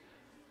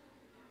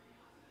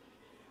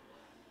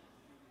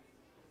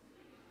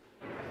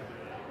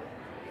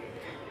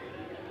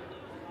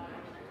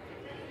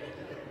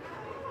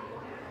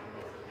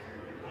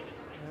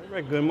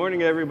Right, good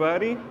morning,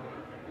 everybody.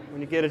 When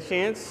you get a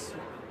chance,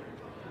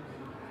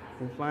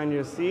 you can find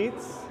your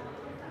seats.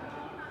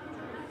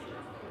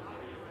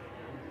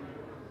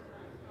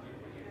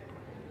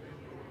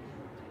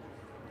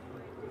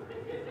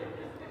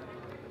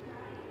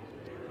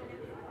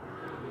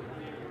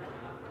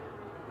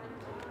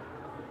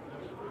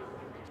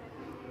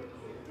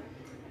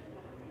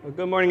 Well,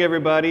 good morning,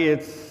 everybody.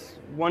 It's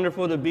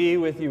wonderful to be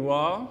with you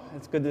all.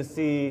 It's good to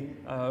see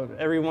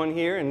everyone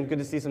here, and good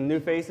to see some new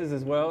faces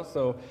as well.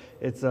 So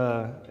it's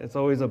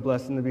always a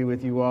blessing to be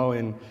with you all.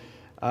 And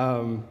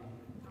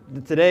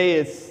today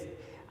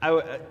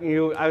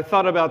I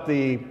thought about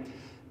the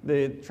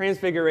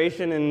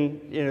Transfiguration,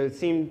 and it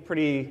seemed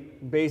pretty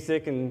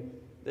basic and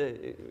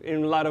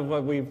in a lot of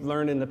what we've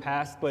learned in the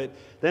past. But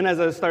then as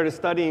I started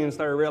studying and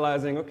started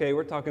realizing, okay,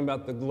 we're talking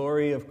about the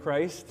glory of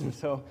Christ, and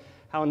so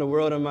how in the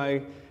world am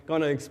I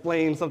going to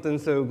explain something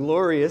so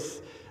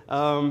glorious?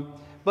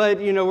 But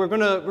we're going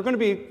to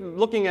be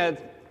looking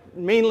at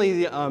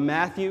mainly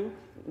Matthew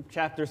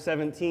chapter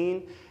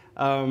 17.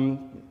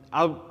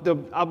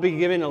 I'll be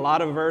giving a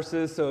lot of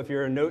verses, so if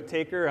you're a note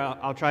taker,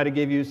 I'll try to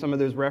give you some of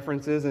those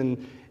references.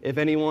 And if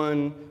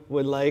anyone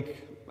would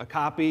like a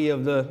copy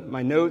of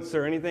my notes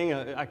or anything,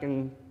 I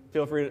can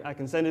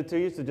send it to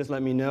you. So just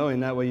let me know,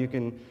 and that way you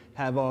can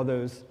have all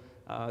those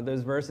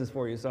verses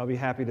for you. So I'll be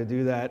happy to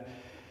do that.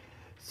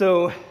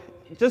 So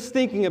just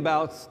thinking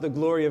about the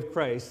glory of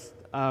Christ,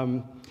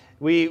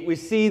 we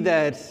see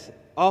that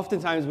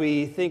oftentimes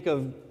we think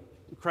of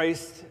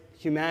Christ's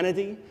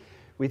humanity.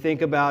 We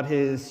think about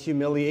his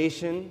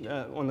humiliation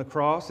on the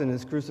cross and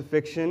his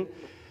crucifixion,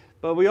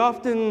 but we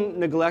often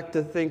neglect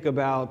to think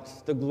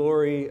about the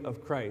glory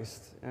of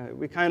Christ.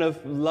 We kind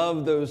of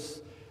love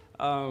those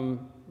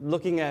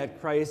looking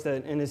at Christ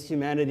in his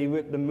humanity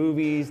with the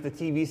movies, the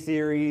TV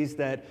series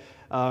that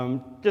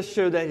just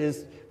show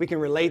that we can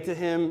relate to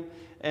him.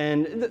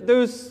 And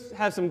those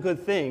have some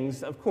good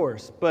things, of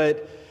course,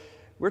 but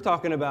we're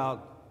talking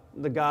about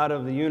the God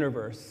of the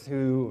universe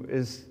who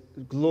is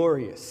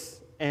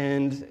glorious.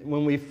 And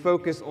when we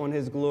focus on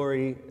his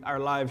glory, our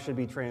lives should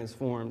be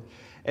transformed.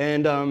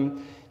 And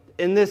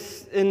in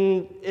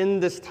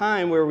this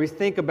time where we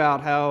think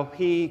about how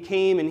he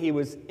came and he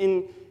was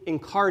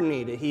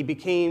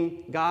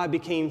incarnated, God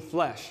became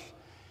flesh.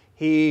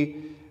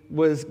 He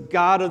was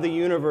God of the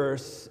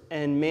universe,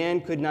 and man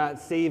could not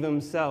save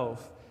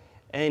himself.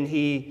 And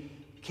he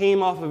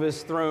came off of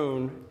his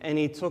throne, and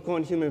he took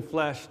on human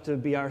flesh to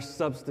be our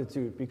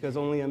substitute, because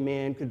only a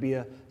man could be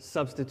a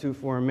substitute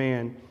for a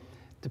man,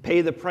 to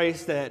pay the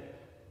price that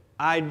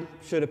I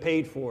should have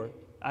paid for.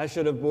 I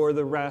should have bore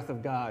the wrath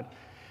of God,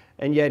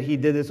 and yet he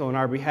did this on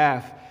our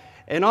behalf.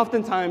 And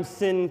oftentimes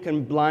sin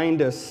can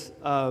blind us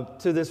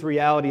to this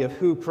reality of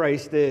who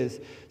Christ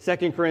is.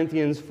 2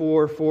 Corinthians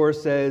 4:4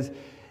 says,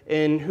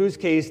 "In whose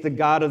case the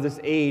God of this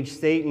age,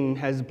 Satan,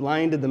 has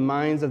blinded the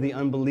minds of the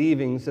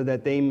unbelieving so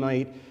that they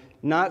might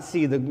not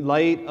see the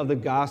light of the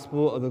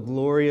gospel of the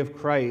glory of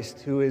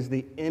Christ, who is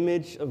the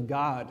image of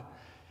God."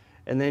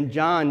 And then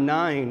John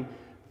 9,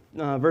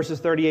 verses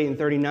 38 and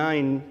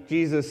 39,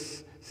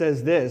 Jesus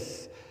says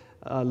this,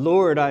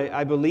 "Lord,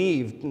 I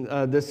believe."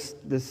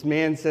 This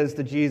man says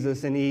to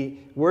Jesus, and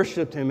he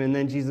worshiped him. And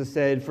then Jesus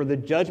said, For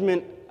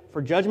judgment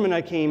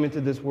I came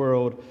into this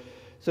world,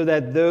 so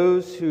that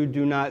those who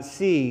do not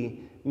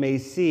see may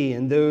see,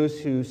 and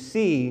those who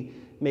see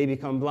may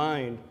become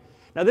blind.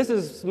 Now, this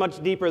is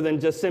much deeper than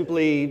just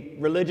simply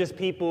religious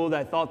people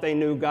that thought they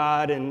knew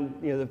God and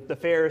the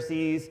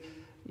Pharisees.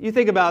 You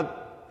think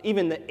about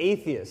even the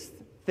atheists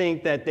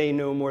think that they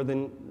know more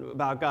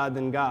about God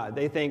than God.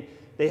 They think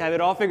they have it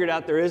all figured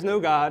out. There is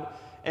no God,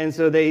 and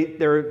so they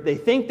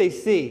think they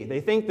see. They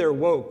think they're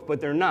woke,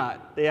 but they're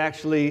not. They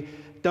actually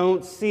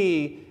don't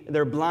see.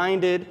 They're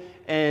blinded,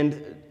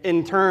 and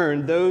in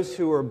turn, those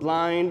who are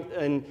blind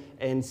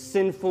and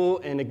sinful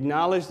and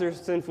acknowledge their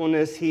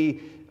sinfulness, he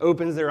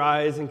opens their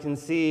eyes and can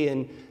see.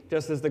 And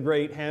just as the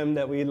great hymn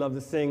that we love to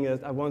sing,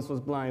 "I once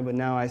was blind, but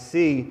now I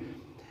see."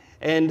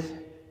 And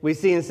we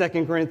see in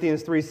 2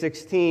 Corinthians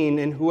 3:16,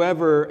 "And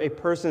whoever a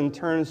person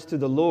turns to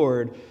the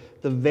Lord,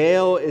 the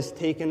veil is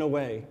taken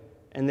away,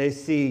 and they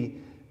see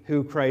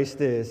who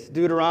Christ is."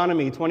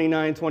 Deuteronomy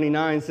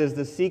 29:29 says,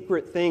 "The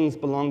secret things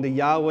belong to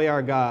Yahweh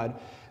our God,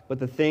 but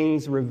the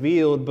things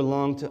revealed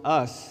belong to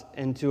us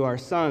and to our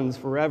sons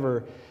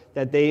forever,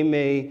 that they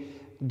may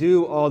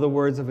do all the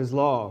words of his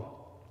law."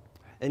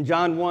 In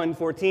John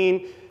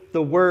 1:14,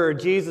 "The Word,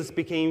 Jesus,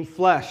 became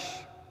flesh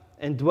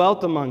and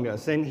dwelt among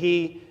us, and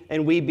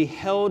we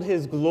beheld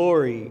his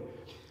glory,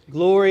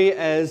 glory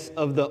as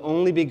of the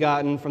only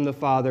begotten from the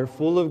Father,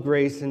 full of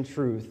grace and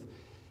truth."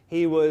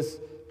 He was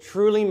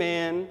truly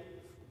man,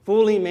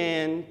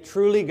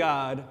 truly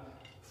God,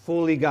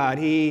 fully God.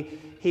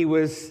 He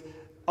was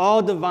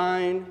all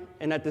divine,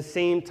 and at the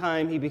same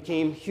time, he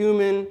became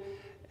human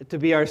to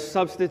be our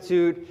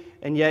substitute,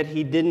 and yet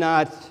he did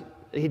not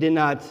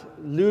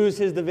lose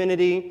his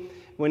divinity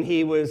when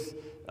he was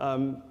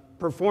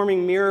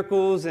performing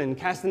miracles and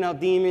casting out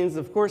demons.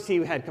 Of course,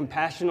 he had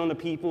compassion on the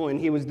people, and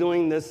he was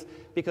doing this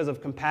because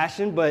of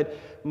compassion, but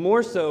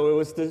more so it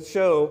was to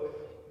show,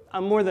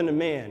 I'm more than a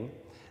man.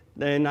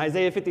 Then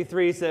Isaiah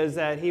 53 says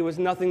that he was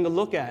nothing to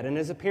look at in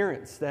his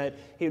appearance, that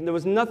there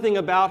was nothing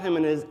about him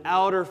in his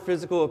outer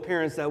physical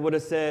appearance that would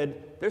have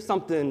said, there's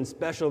something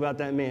special about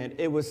that man.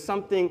 It was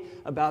something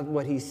about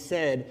what he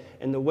said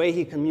and the way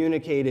he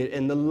communicated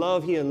and the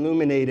love he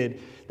illuminated,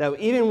 that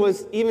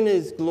even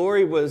his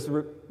glory was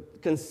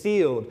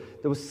concealed.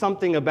 There was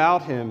something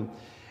about him.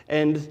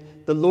 And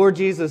the Lord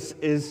Jesus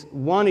is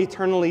one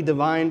eternally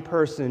divine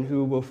person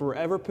who will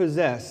forever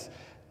possess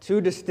two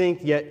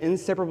distinct yet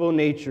inseparable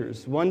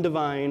natures, one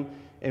divine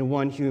and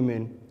one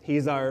human.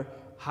 He's our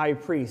high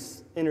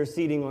priest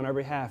interceding on our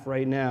behalf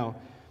right now.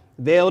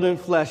 Veiled in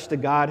flesh, the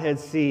Godhead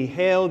see.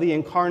 Hail the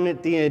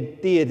incarnate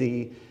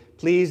deity,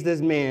 pleased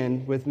as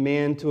man, with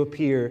man to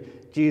appear.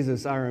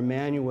 Jesus, our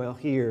Emmanuel,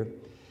 here.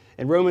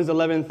 In Romans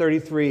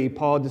 11:33,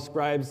 Paul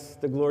describes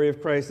the glory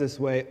of Christ this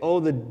way: "Oh,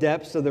 the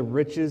depths of the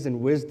riches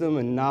and wisdom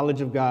and knowledge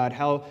of God!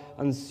 How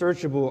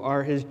unsearchable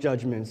are his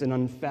judgments and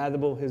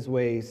unfathomable his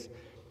ways."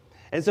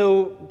 And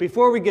so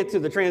before we get to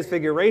the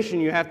Transfiguration,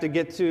 you have to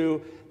get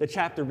to the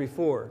chapter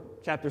before,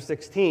 chapter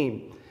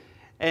 16.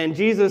 And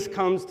Jesus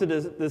comes to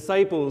the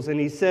disciples, and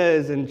he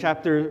says in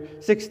chapter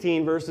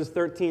 16, verses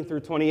 13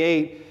 through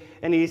 28,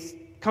 and he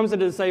comes to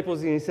the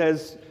disciples and he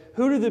says,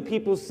 "Who do the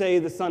people say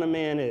the Son of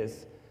Man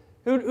is?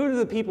 Who do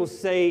the people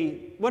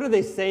say, what are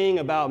they saying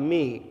about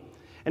me?"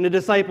 And the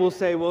disciples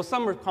say, well,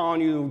 some are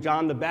calling you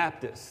John the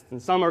Baptist, and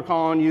some are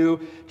calling you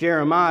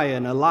Jeremiah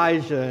and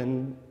Elijah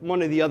and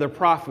one of the other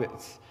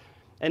prophets.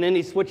 And then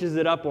he switches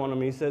it up on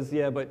them. He says,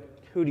 yeah, but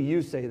who do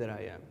you say that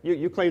I am?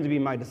 You claim to be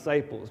my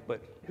disciples,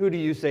 but who do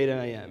you say that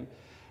I am?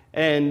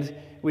 And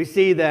we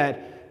see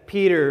that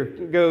Peter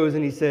goes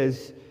and he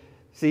says,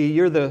 see,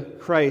 you're the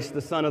Christ,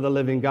 the Son of the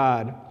living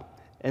God.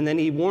 And then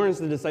he warns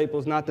the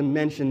disciples not to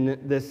mention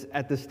this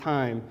at this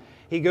time.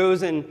 He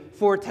goes and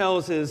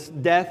foretells his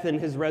death and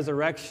his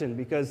resurrection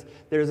because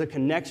there's a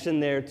connection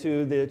there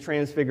to the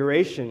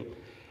Transfiguration.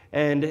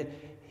 And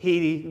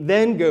he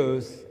then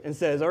goes and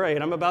says, all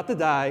right, I'm about to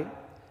die.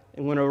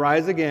 I'm going to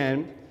rise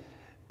again.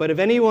 But if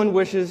anyone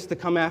wishes to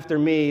come after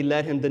me,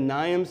 let him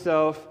deny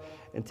himself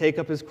and take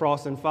up his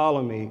cross and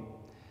follow me.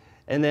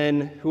 And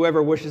then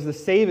whoever wishes to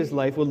save his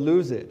life will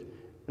lose it.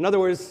 In other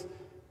words,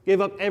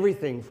 give up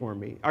everything for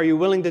me. Are you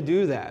willing to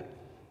do that?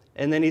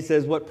 And then he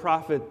says, what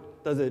profit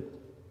does it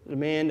the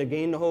man to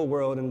gain the whole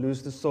world and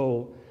lose the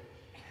soul?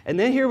 And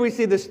then here we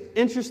see this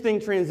interesting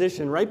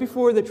transition. Right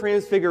before the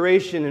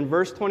Transfiguration, in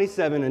verse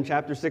 27 in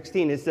chapter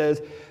 16, it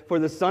says, for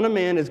the Son of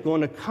Man is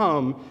going to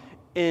come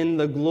in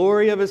the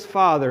glory of his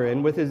Father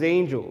and with his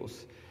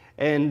angels.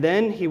 And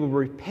then he will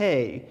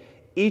repay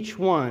each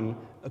one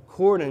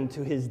according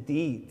to his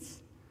deeds.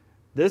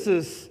 This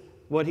is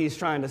what he's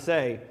trying to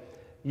say.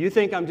 You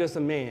think I'm just a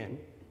man.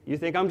 You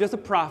think I'm just a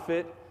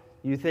prophet.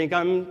 You think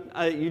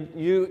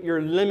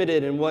you're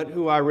limited in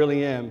who I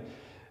really am.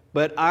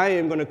 But I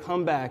am going to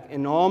come back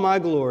in all my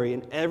glory,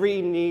 and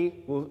every knee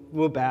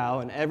will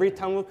bow, and every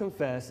tongue will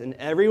confess, and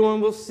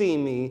everyone will see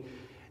me,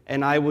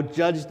 and I will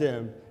judge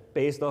them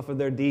based off of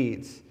their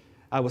deeds.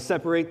 I will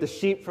separate the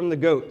sheep from the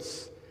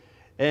goats.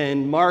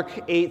 And Mark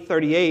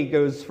 8:38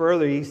 goes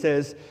further. He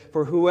says,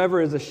 for whoever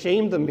is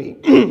ashamed of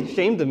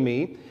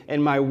me,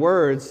 and my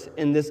words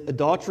in this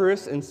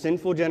adulterous and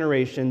sinful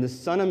generation, the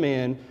Son of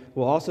Man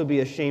will also be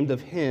ashamed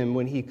of him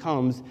when he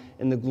comes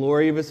in the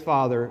glory of his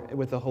Father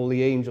with the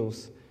holy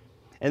angels.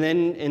 And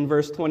then in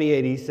verse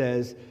 28 he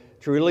says,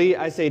 truly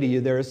I say to you,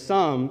 there are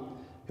some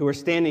who are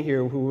standing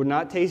here who will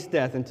not taste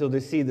death until they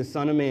see the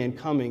Son of Man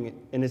coming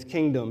in his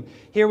kingdom.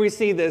 Here we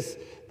see this,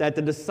 that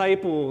the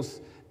disciples,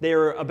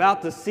 they're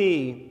about to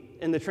see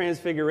in the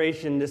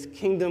Transfiguration this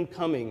kingdom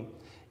coming.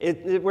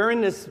 We're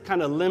in this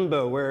kind of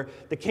limbo where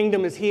the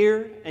kingdom is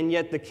here and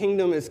yet the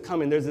kingdom is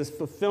coming. There's this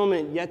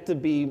fulfillment yet to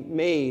be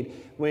made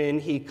when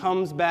he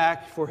comes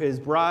back for his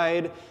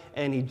bride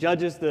and he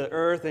judges the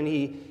earth and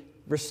he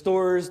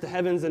restores the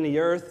heavens and the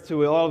earth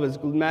to all of his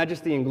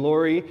majesty and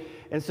glory.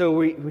 And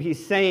so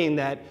he's saying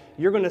that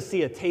you're going to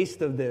see a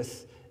taste of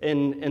this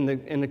in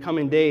the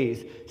coming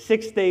days.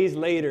 6 days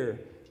later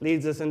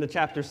leads us into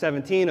chapter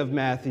 17 of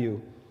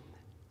Matthew.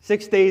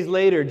 6 days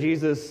later,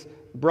 Jesus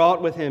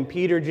brought with him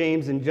Peter,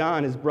 James, and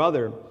John, his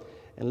brother,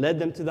 and led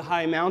them to the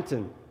high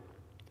mountain.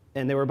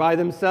 And they were by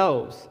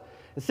themselves.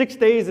 And 6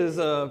 days is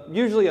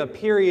usually a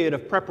period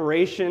of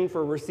preparation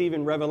for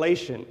receiving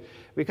revelation.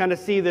 We kind of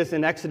see this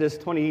in Exodus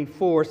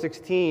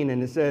 24:16,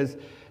 and it says,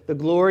 the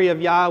glory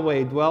of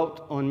Yahweh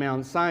dwelt on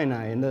Mount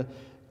Sinai, and the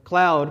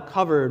cloud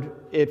covered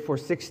it for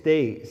 6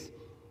 days.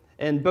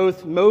 And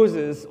both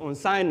Moses on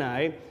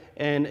Sinai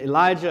and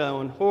Elijah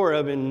on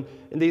Horeb, and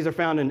these are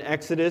found in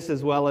Exodus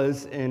as well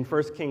as in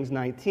 1 Kings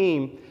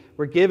 19,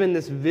 were given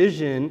this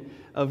vision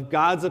of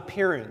God's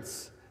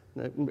appearance,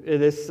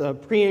 this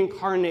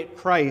pre-incarnate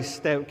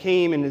Christ that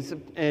came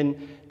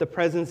in the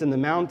presence in the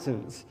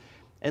mountains.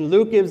 And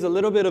Luke gives a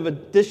little bit of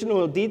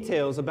additional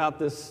details about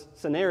this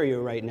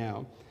scenario right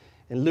now.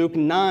 In Luke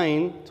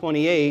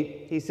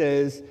 9:28, he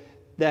says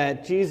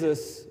that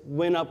Jesus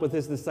went up with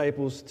his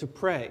disciples to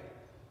pray.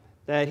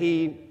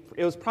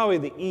 It was probably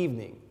the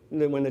evening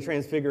when the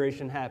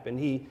Transfiguration happened.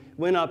 He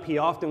went up, he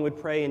often would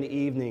pray in the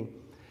evening.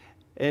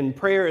 And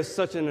prayer is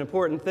such an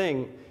important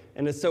thing,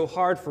 and it's so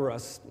hard for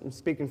us, I'm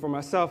speaking for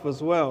myself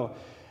as well,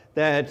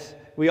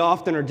 that we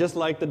often are just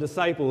like the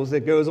disciples.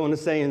 It goes on to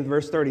say in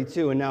verse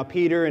 32, and now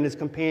Peter and his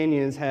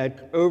companions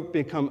had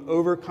become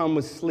overcome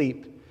with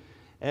sleep.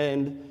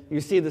 And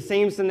you see the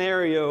same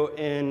scenario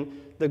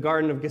in the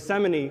Garden of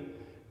Gethsemane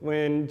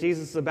when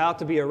Jesus is about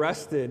to be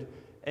arrested,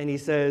 and he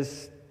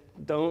says,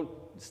 don't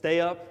stay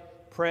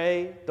up,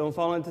 pray, don't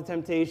fall into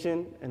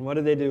temptation. And what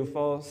do?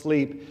 Fall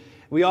asleep.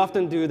 We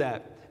often do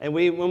that. And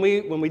when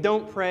we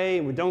don't pray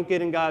and we don't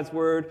get in God's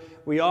word,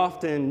 we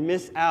often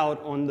miss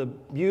out on the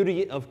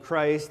beauty of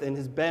Christ and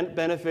his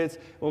benefits.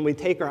 When we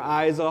take our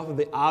eyes off of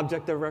the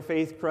object of our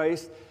faith,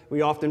 Christ,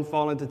 we often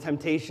fall into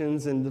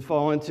temptations and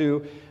fall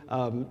into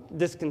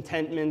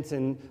discontentment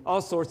and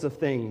all sorts of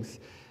things.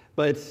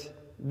 But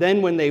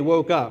then when they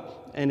woke up,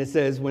 and it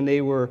says when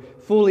they were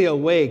fully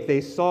awake,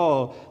 they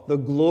saw the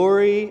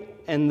glory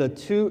and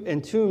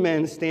two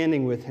men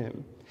standing with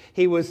him.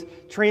 He was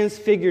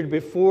transfigured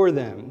before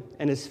them,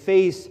 and his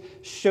face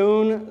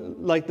shone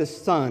like the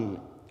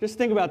sun. Just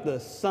think about the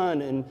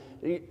sun, and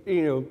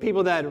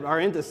people that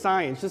are into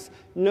science just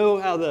know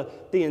how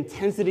the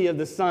intensity of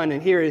the sun.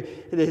 And here,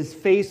 his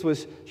face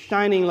was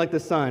shining like the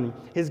sun.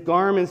 His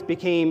garments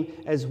became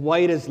as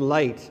white as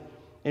light.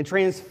 And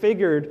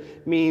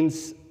transfigured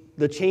means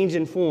the change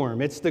in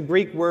form. It's the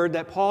Greek word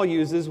that Paul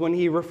uses when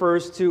he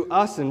refers to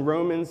us in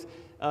Romans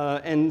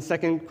and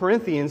 2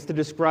 Corinthians to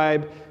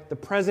describe the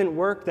present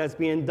work that's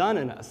being done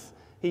in us.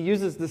 He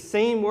uses the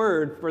same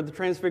word for the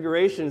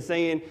transfiguration,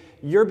 saying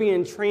you're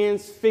being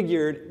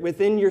transfigured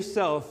within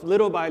yourself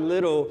little by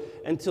little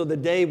until the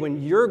day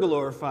when you're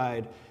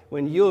glorified,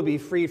 when you'll be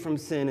freed from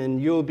sin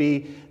and you'll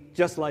be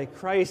just like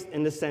Christ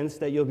in the sense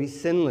that you'll be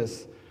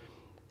sinless.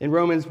 In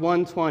Romans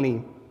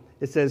 1:20,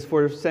 it says,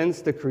 for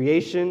since the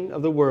creation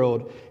of the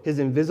world, his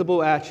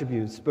invisible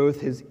attributes, both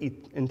his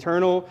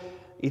eternal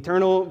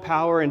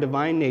power and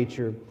divine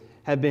nature,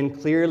 have been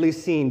clearly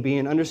seen,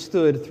 being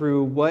understood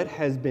through what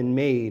has been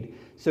made,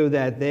 so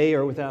that they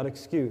are without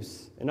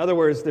excuse. In other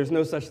words, there's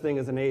no such thing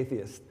as an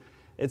atheist.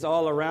 It's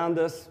all around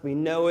us. We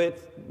know it.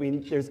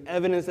 There's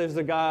evidence there's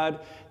a God.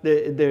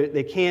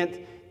 They can't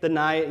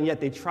deny it, and yet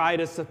they try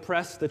to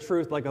suppress the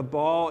truth like a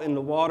ball in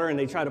the water, and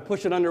they try to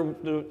push it under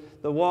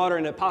the water,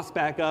 and it pops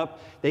back up.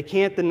 They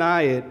can't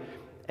deny it.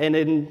 And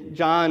in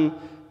John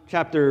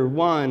chapter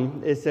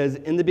 1, it says,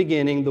 in the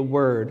beginning, the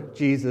Word,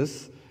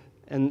 Jesus,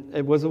 and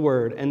it was a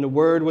Word, and the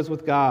Word was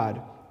with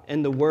God,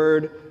 and the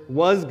Word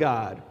was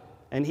God,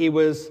 and he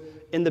was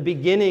in the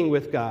beginning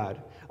with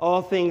God.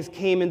 All things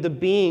came into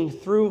being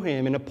through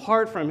him, and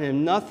apart from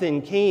him,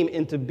 nothing came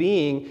into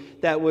being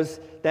that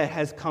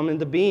has come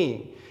into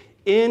being.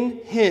 In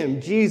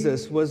him,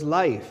 Jesus, was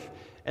life,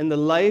 and the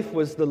life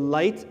was the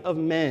light of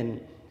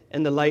men,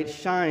 and the light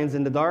shines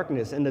in the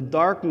darkness, and the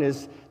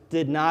darkness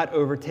did not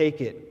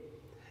overtake it.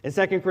 In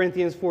 2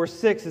 Corinthians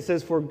 4:6, it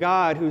says, for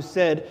God, who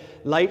said,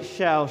 light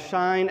shall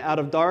shine out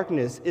of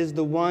darkness, is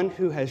the one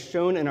who has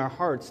shone in our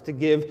hearts to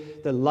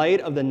give the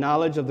light of the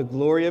knowledge of the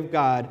glory of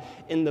God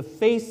in the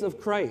face of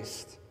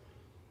Christ.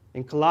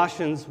 In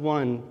Colossians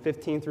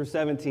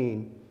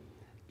 1:15-17,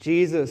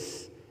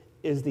 Jesus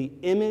is the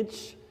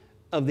image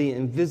of the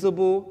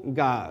invisible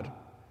God,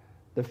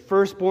 the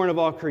firstborn of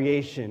all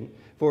creation.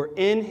 For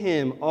in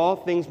him all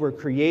things were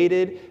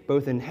created,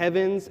 both in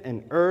heavens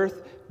and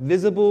earth,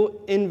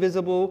 visible,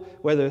 invisible,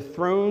 whether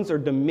thrones or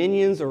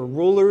dominions or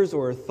rulers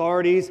or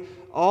authorities,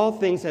 all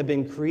things have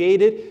been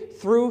created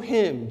through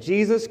him,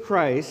 Jesus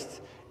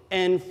Christ,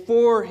 and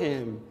for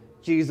him,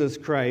 Jesus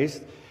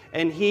Christ.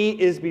 And he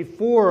is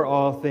before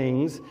all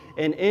things,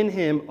 and in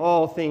him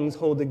all things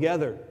hold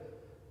together.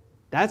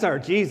 That's our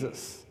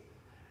Jesus.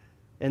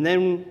 And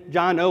then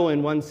John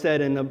Owen once said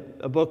in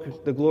a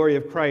book, The Glory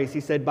of Christ, he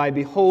said, by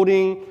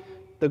beholding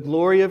the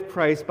glory of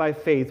Christ by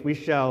faith, we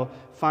shall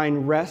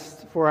find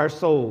rest for our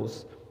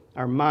souls.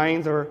 Our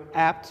minds are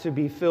apt to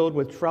be filled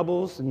with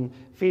troubles and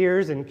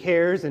fears and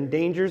cares and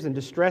dangers and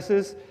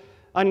distresses,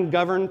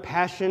 ungoverned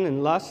passion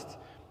and lust.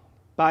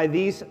 By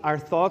these our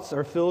thoughts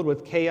are filled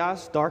with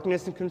chaos,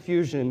 darkness, and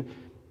confusion.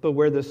 But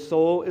where the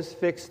soul is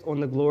fixed on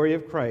the glory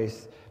of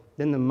Christ,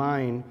 then the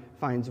mind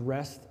finds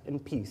rest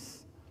and peace.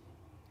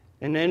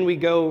 And then we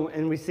go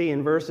and we see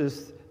in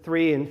verses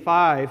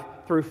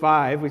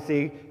 3-5, we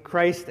see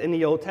Christ in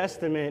the Old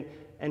Testament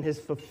and his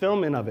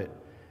fulfillment of it.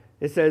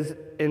 It says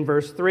in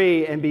verse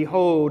 3, and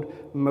behold,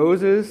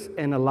 Moses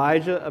and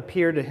Elijah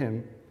appeared to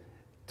him,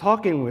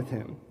 talking with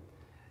him.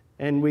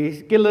 And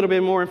we get a little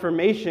bit more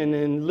information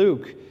in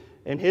Luke,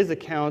 in his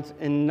account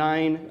in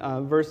 9,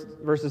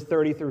 verses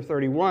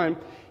 30-31.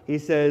 He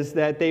says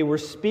that they were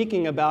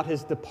speaking about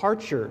his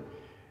departure,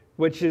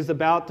 which is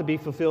about to be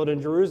fulfilled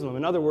in Jerusalem.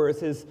 In other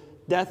words, his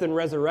death and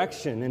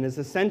resurrection and his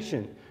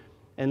ascension.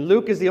 And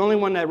Luke is the only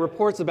one that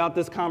reports about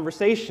this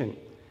conversation.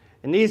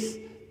 And these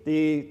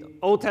the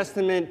Old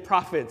Testament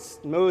prophets,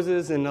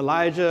 Moses and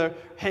Elijah,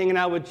 hanging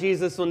out with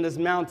Jesus on this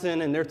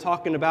mountain, and they're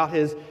talking about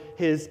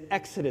his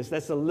exodus.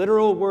 That's a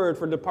literal word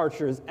for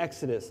departure, is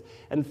exodus.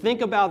 And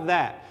think about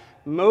that.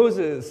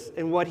 Moses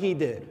and what he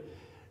did.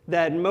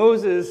 That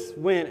Moses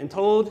went and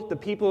told the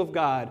people of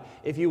God,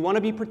 if you want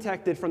to be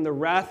protected from the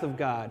wrath of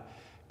God,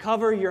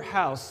 cover your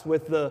house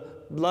with the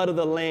blood of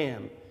the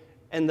Lamb.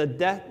 And the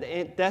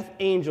death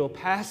angel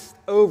passed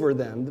over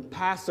them, the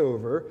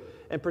Passover,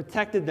 and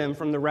protected them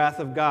from the wrath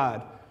of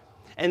God.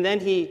 And then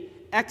he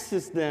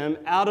exits them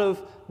out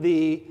of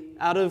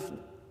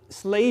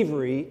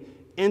slavery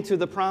into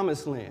the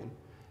promised land.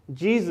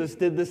 Jesus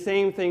did the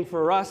same thing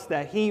for us,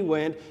 that he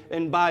went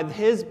and by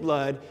his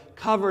blood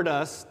covered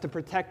us to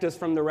protect us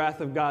from the wrath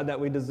of God that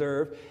we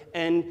deserve,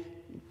 and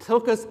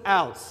took us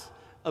out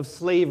of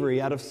slavery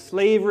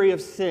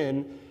of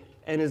sin,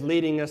 and is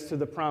leading us to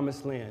the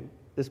promised land.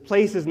 This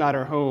place is not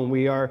our home.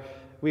 We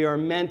are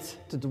meant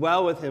to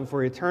dwell with him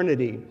for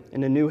eternity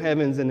in the new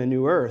heavens and the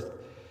new earth.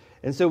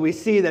 And so we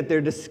see that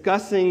they're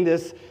discussing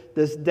this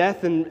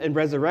death and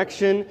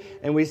resurrection,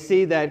 and we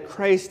see that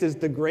Christ is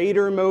the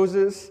greater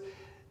Moses,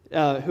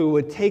 who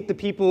would take the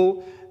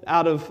people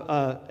out of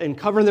and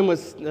cover them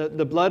with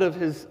the blood of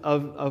his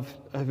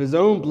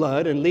own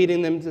blood, and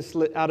leading them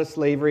out of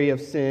slavery of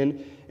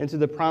sin into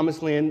the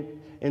promised land,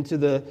 into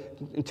the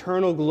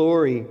eternal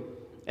glory.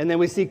 And then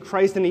we see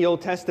Christ in the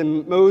Old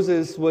Testament.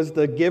 Moses was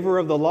the giver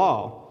of the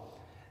law,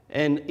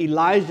 and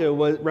Elijah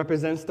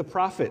represents the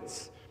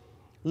prophets.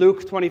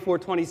 Luke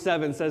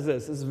 24:27 says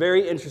this. This is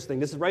very interesting.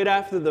 This is right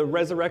after the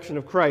resurrection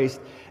of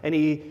Christ, and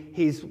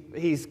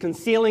he's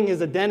concealing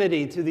his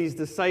identity to these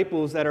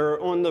disciples that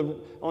are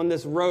on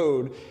this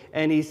road.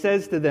 And he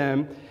says to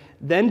them,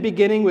 "Then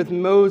beginning with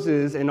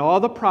Moses and all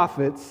the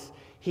prophets,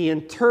 he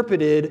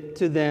interpreted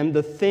to them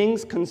the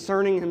things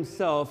concerning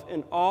himself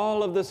in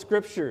all of the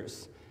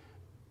scriptures."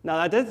 Now,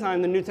 at that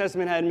time, the New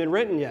Testament hadn't been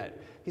written yet.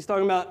 He's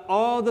talking about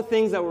all the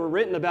things that were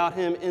written about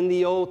him in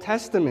the Old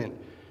Testament.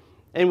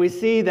 And we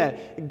see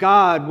that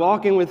God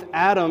walking with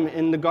Adam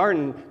in the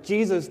garden,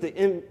 Jesus, the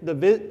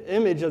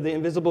image of the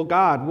invisible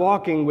God,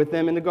 walking with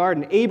them in the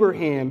garden.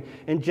 Abraham,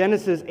 in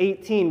Genesis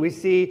 18, we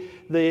see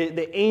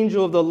the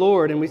angel of the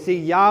Lord, and we see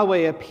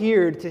Yahweh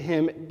appeared to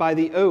him by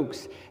the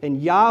oaks.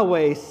 And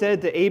Yahweh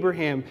said to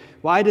Abraham,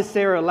 "Why does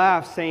Sarah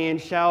laugh, saying,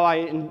 'Shall I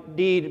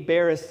indeed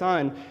bear a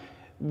son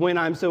when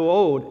I'm so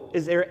old?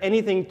 Is there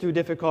anything too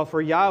difficult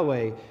for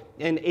Yahweh?'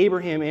 And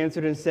Abraham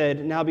answered and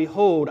said, 'Now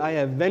behold, I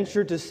have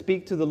ventured to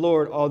speak to the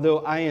Lord, although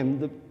I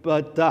am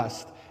but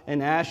dust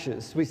and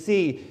ashes.'" We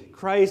see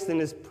Christ in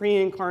his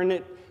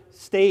pre-incarnate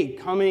state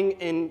coming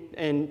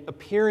and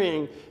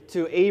appearing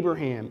to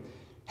Abraham.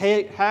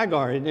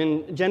 Hagar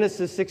in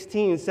Genesis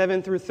 16,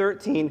 7 through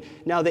 13.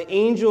 Now the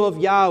angel of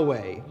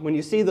Yahweh, when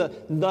you see the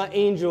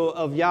angel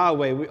of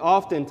Yahweh,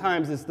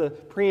 oftentimes it's the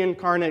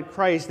pre-incarnate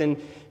Christ, and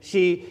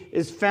she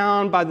is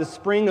found by the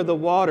spring of the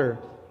water.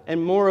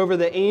 And moreover,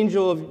 the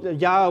angel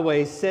of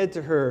Yahweh said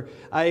to her,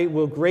 "I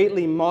will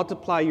greatly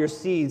multiply your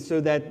seed so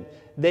that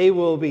they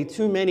will be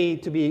too many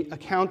to be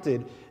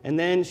accounted." And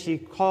then she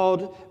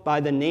called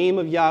by the name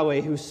of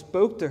Yahweh, who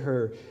spoke to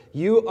her,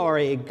 "You are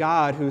a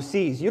God who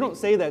sees." You don't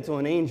say that to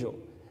an angel.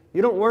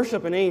 You don't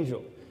worship an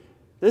angel.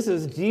 This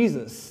is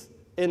Jesus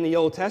in the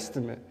Old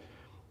Testament.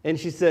 And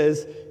she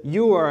says,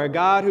 "You are a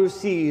God who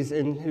sees."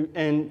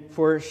 And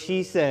for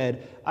she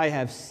said, "I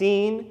have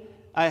seen,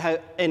 I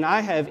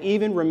have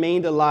even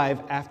remained alive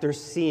after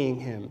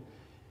seeing him."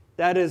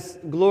 That is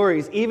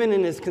glorious. Even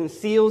in his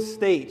concealed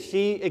state,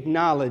 she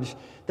acknowledged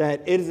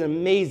that it is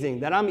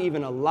amazing that I'm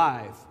even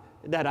alive,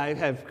 that I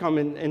have come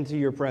into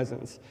your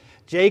presence.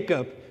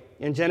 Jacob,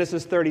 in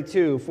Genesis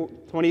 32,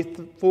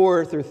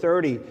 24 through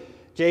 30,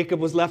 Jacob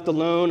was left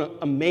alone.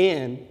 A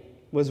man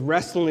was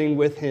wrestling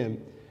with him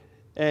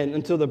and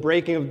until the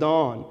breaking of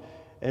dawn.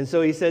 And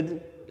so he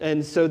said,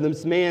 and so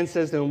this man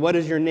says to him, "What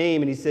is your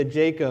name?" And he said,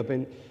 "Jacob."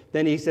 And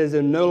then he says,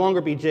 "It'll no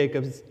longer be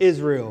Jacob, it's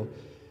Israel.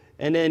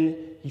 And then,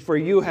 for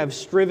you have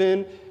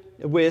striven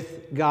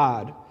with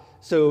God."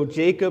 So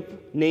Jacob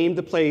named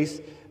the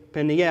place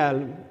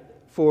Peniel,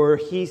 for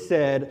he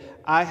said,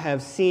 "I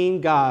have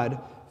seen God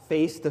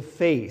face to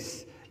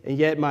face, and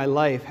yet my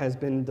life has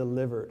been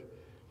delivered."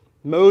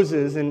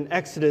 Moses in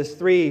Exodus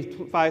 3,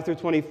 5 through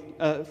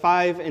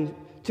 25 and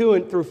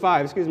 2 through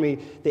 5,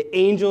 the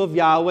angel of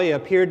Yahweh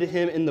appeared to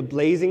him in the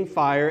blazing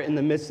fire in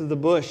the midst of the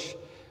bush.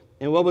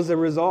 And what was the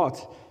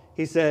result?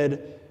 He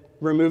said,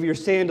 "Remove your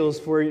sandals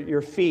from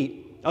your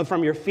feet,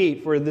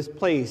 for this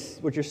place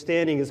which you're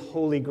standing is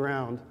holy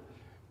ground."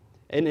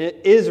 And in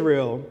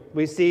Israel,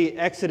 we see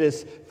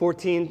Exodus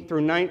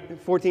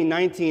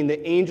 14:19,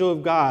 the angel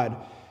of God,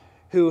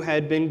 who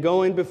had been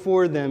going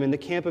before them in the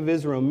camp of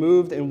Israel,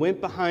 moved and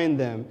went behind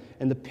them,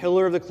 and the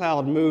pillar of the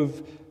cloud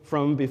moved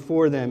from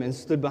before them and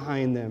stood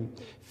behind them.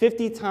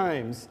 50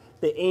 times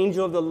the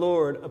angel of the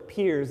Lord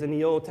appears in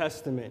the Old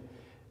Testament.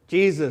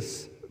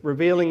 Jesus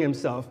revealing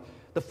himself.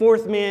 The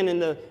fourth man in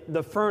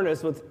the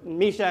furnace with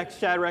Meshach,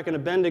 Shadrach, and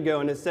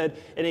Abednego, and it said,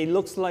 "And he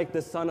looks like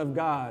the Son of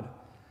God."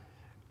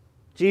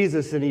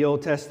 Jesus in the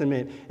Old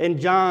Testament. In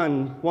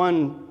John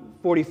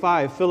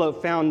 1:45,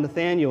 Philip found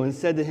Nathanael and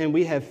said to him,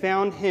 "We have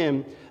found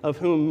him of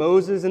whom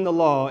Moses in the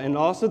law and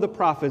also the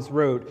prophets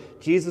wrote,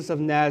 Jesus of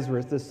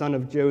Nazareth, the son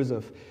of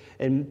Joseph."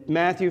 In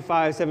Matthew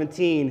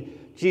 5:17,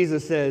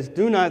 Jesus says,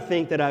 "Do not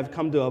think that I've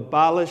come to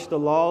abolish the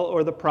law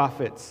or the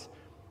prophets.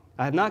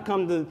 I have not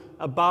come to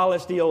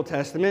abolish the Old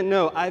Testament.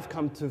 No, I've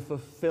come to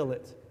fulfill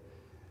it."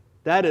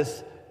 That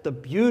is the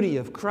beauty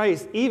of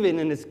Christ, even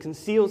in its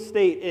concealed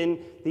state in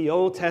the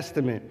Old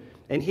Testament.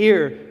 And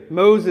here,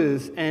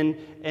 Moses and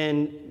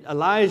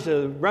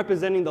Elijah,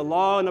 representing the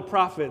law and the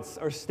prophets,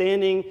 are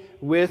standing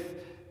with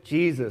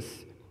Jesus.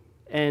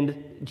 And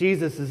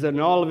Jesus is in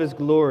all of his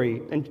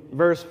glory. In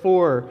verse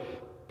 4,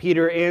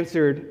 Peter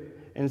answered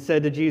and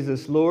said to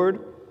Jesus, "Lord,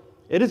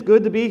 it is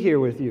good to be here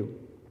with you.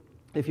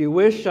 If you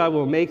wish, I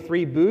will make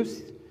 3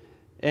 booths,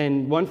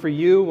 and one for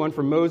you, one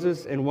for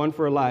Moses, and one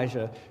for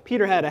Elijah."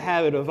 Peter had a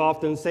habit of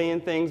often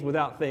saying things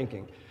without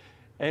thinking.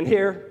 And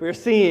here we're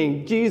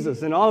seeing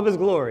Jesus in all of his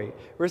glory.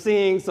 We're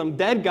seeing some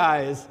dead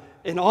guys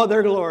in all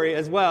their glory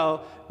as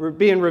well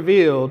being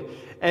revealed.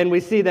 And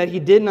we see that he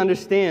didn't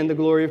understand the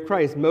glory of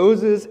Christ.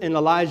 Moses and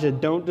Elijah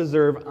don't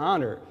deserve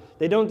honor.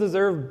 They don't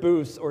deserve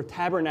booths or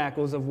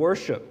tabernacles of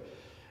worship.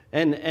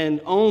 And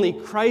only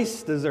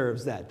Christ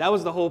deserves that. That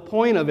was the whole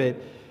point of it.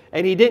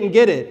 And he didn't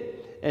get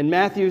it. And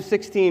Matthew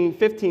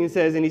 16:15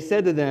 says, "And he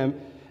said to them,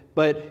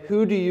 'But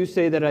who do you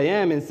say that I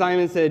am?' And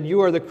Simon said,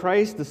 'You are the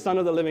Christ, the Son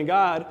of the living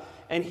God.'"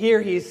 And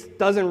here he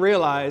doesn't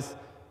realize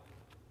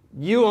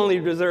you only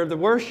deserve the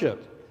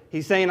worship.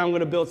 He's saying, "I'm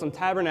going to build some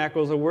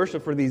tabernacles of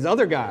worship for these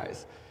other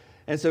guys."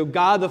 And so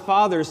God the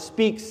Father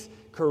speaks,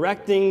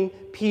 correcting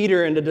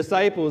Peter and the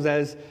disciples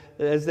as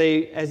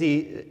they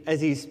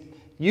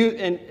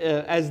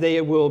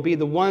will be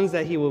the ones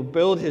that he will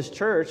build his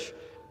church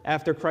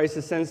after Christ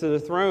ascends to the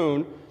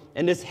throne.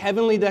 And this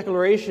heavenly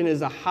declaration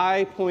is a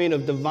high point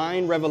of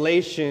divine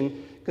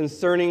revelation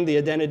concerning the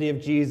identity of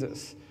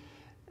Jesus.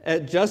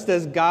 Just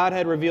as God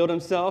had revealed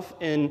himself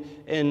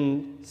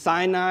in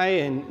Sinai,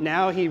 and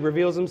now he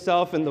reveals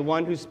himself in the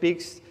one who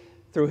speaks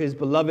through his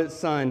beloved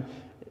Son,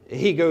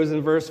 he goes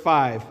in verse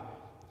 5,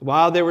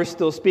 while they were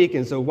still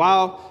speaking. So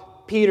while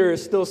Peter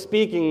is still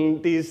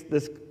speaking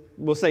this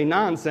we'll say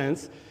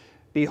nonsense,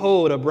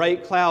 behold, a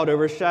bright cloud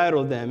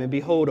overshadowed them, and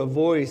behold, a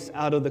voice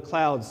out of the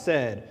cloud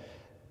said,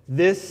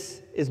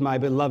 "This is my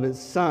beloved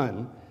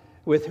Son,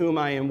 with whom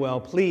I am well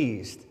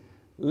pleased.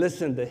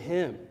 Listen to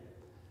him."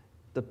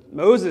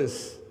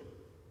 Moses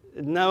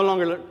no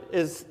longer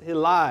is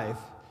alive.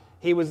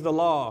 He was the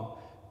law.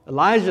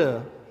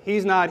 Elijah,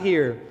 he's not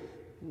here.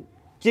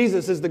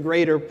 Jesus is the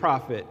greater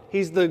prophet.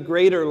 He's the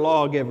greater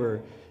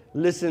lawgiver.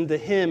 Listen to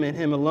him and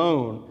him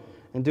alone.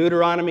 In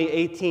Deuteronomy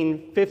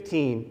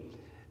 18:15,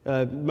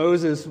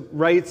 Moses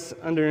writes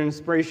under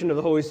inspiration of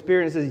the Holy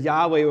Spirit and says,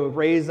 "Yahweh will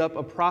raise up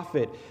a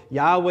prophet.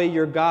 Yahweh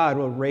your God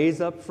will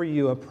raise up for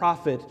you a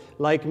prophet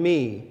like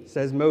me,"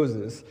 says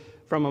Moses,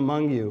 "from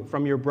among you,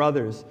 from your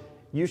brothers.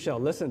 You shall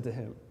listen to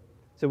him."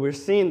 So we're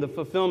seeing the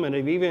fulfillment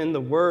of even the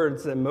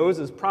words that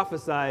Moses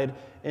prophesied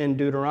in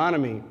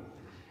Deuteronomy.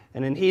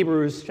 And in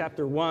Hebrews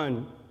chapter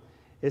 1,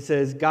 it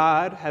says,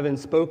 "God, having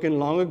spoken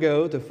long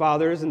ago to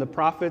fathers and the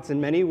prophets in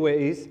many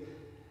ways,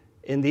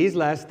 in these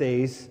last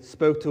days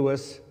spoke to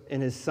us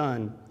in his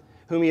Son,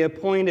 whom he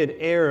appointed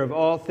heir of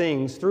all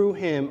things. Through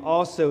him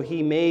also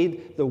he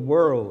made the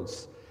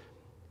worlds,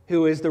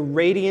 who is the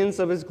radiance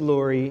of his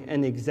glory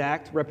and the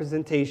exact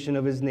representation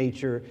of his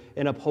nature,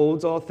 and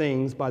upholds all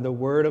things by the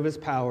word of his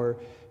power,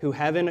 who,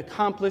 having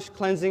accomplished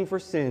cleansing for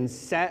sins,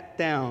 sat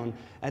down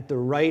at the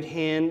right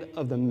hand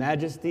of the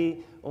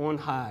majesty on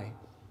high."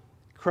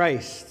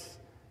 Christ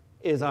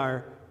is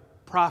our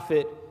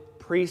prophet,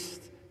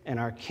 priest, and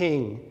our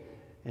king.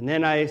 And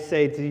then I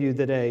say to you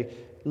today,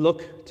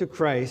 look to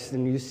Christ.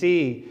 And you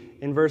see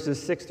in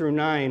verses 6 through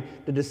 9,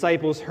 the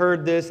disciples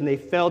heard this and they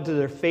fell to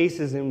their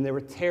faces and they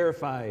were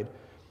terrified.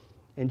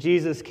 And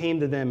Jesus came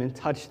to them and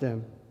touched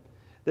them.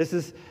 This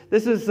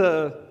is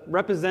a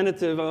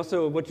representative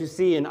also of what you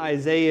see in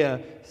Isaiah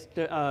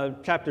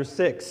chapter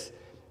 6.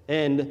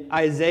 And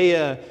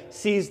Isaiah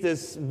sees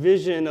this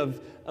vision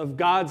of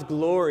God's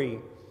glory.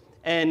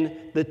 And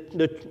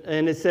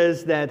it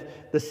says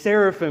that the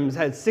seraphims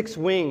had 6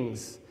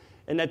 wings,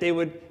 and that they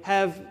would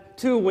have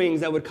 2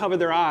 wings that would cover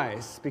their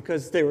eyes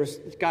because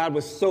God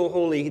was so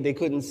holy they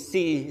couldn't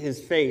see his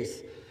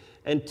face,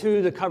 and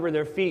 2 to cover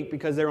their feet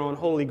because they're on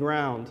holy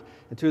ground,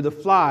 and 2 to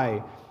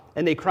fly.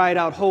 And they cried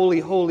out, "Holy,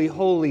 holy,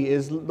 holy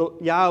is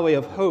Yahweh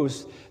of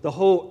hosts. The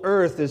whole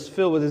earth is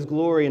filled with his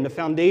glory." And the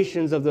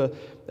foundations of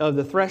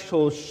the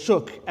threshold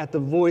shook at the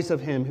voice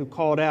of him who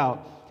called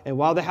out. And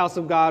while the house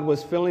of God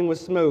was filling with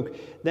smoke,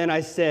 then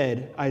I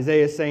said,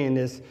 Isaiah saying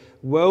this,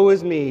 "Woe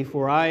is me,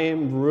 for I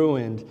am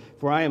ruined,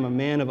 for I am a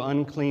man of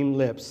unclean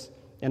lips,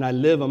 and I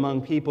live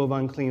among people of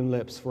unclean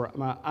lips. For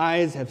my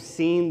eyes have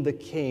seen the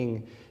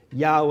King,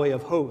 Yahweh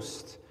of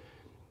hosts."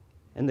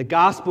 And the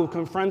gospel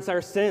confronts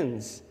our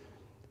sins.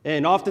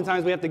 And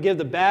oftentimes we have to give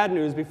the bad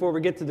news before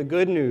we get to the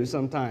good news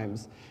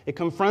sometimes. It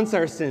confronts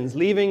our sins,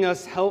 leaving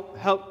us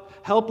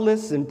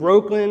helpless and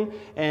broken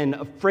and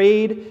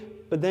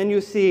afraid. But then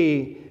you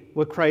see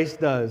what Christ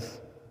does.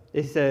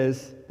 It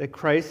says that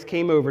Christ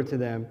came over to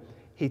them.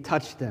 He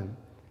touched them.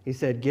 He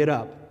said, "Get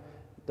up.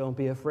 Don't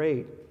be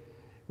afraid."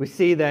 We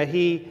see that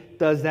he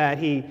does that.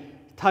 He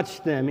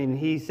touched them and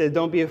he said,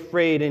 "Don't be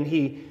afraid." And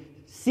he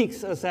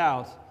seeks us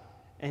out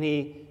and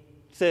he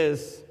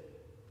says,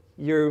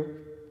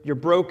 You're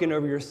broken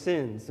over your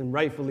sins, and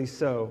rightfully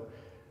so.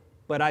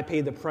 But I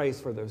paid the price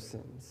for those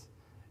sins.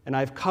 And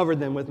I've covered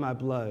them with my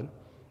blood.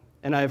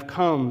 And I've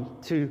come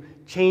to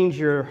change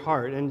your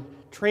heart and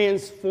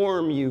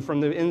transform you from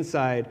the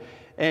inside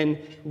and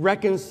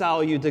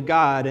reconcile you to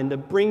God and to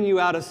bring you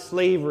out of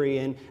slavery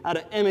and out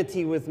of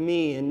enmity with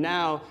me, and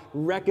now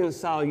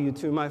reconcile you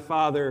to my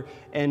Father,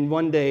 and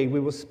one day we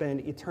will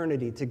spend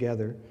eternity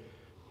together.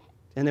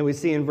 And then we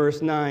see in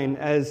verse 9,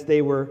 as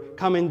they were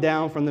coming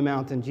down from the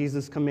mountain,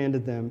 Jesus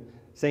commanded them,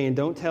 saying,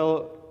 "Don't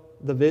tell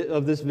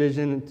of this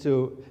vision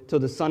until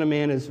the Son of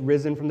Man is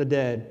risen from the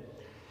dead."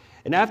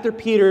 And after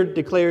Peter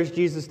declares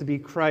Jesus to be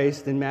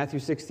Christ in Matthew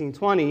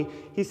 16:20,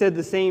 he said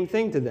the same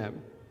thing to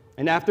them.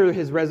 And after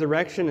his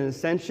resurrection and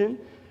ascension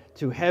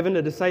to heaven,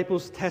 the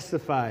disciples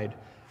testified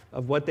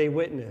of what they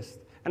witnessed.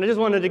 And I just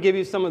wanted to give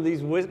you some of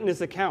these witness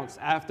accounts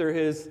after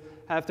his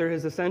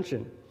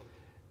ascension.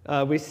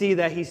 We see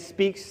that he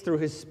speaks through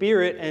his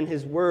Spirit and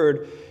his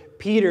word.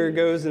 Peter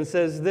goes and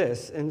says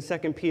this in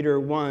 2 Peter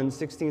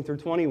 1:16 through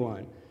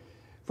 21.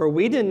 "For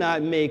we did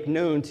not make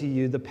known to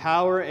you the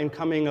power and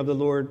coming of the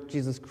Lord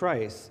Jesus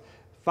Christ,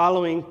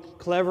 following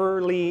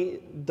cleverly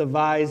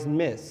devised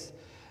myths,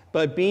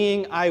 but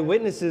being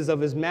eyewitnesses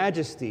of his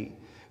majesty.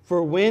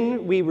 For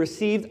when we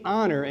received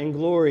honor and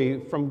glory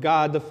from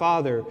God the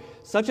Father,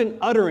 such an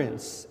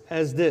utterance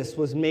as this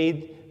was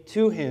made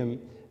to him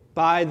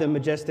by the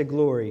majestic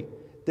glory.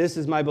 This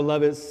is my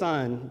beloved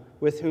Son,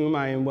 with whom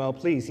I am well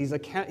pleased."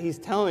 He's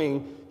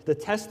telling the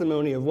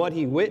testimony of what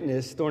he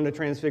witnessed during the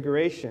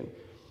Transfiguration.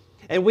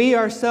 "And we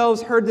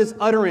ourselves heard this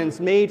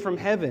utterance made from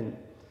heaven,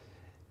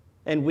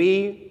 and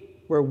we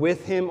were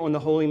with him on the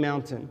holy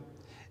mountain.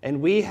 And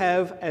we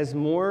have as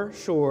more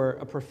sure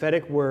a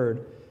prophetic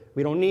word."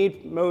 We don't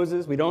need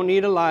Moses, we don't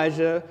need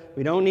Elijah,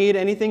 we don't need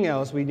anything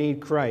else, we need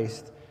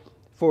Christ.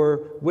 "For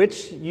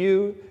which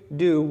you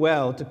do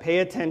well to pay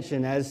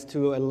attention as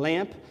to a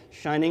lamp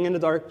shining in a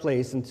dark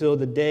place until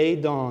the day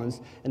dawns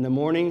and the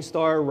morning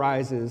star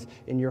rises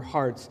in your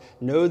hearts.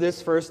 Know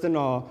this first of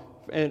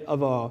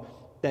all,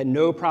 that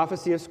no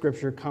prophecy of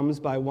Scripture comes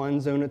by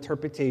one's own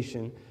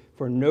interpretation,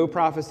 for no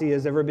prophecy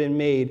has ever been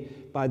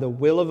made by the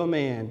will of a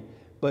man,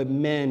 but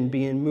men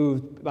being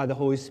moved by the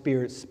Holy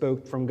Spirit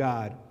spoke from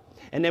God."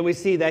 And then we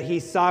see that he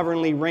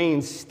sovereignly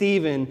reigns.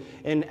 Stephen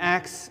in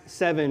Acts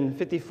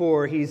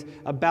 7:54, he's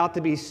about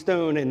to be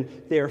stoned and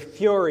they're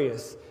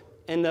furious.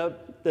 And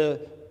the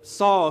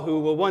Saul,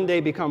 who will one day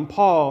become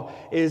Paul,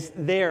 is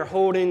there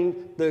holding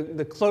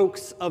the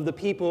cloaks of the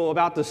people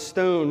about to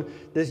stone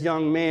this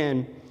young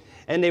man.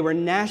 And they were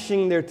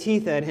gnashing their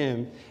teeth at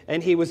him.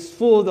 And he was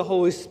full of the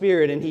Holy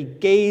Spirit, and he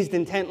gazed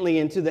intently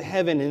into the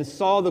heaven and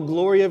saw the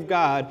glory of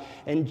God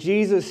and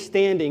Jesus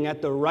standing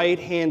at the right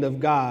hand of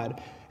God.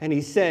 And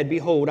he said,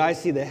 "Behold, I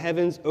see the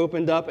heavens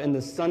opened up and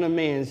the Son of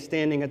Man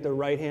standing at the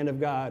right hand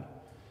of God."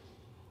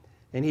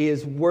 And he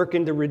is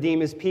working to redeem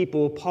his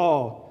people.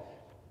 Paul,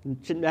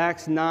 in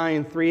Acts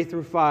 9:3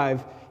 through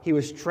 5, he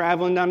was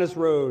traveling down this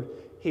road.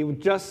 He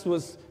just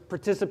was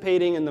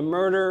participating in the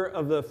murder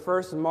of the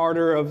first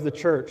martyr of the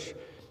church.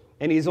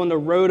 And he's on the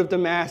road of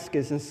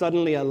Damascus, and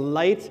suddenly a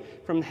light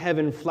from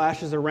heaven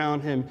flashes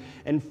around him.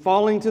 And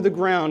falling to the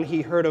ground,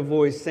 he heard a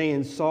voice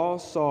saying, "Saul,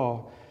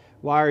 Saul,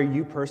 why are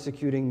you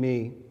persecuting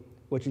me?"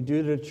 What you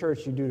do to the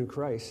church, you do to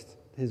Christ,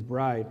 his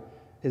bride,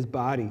 his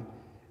body.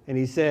 And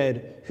he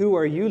said, "Who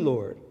are you,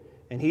 Lord?"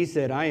 And he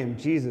said, "I am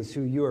Jesus,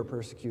 who you are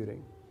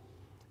persecuting."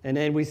 And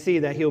then we see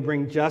that he'll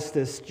bring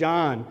justice.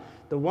 John,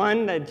 the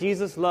one that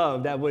Jesus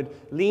loved, that would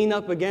lean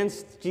up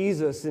against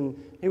Jesus, and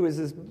he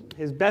was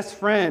his best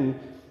friend.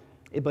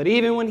 But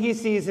even when he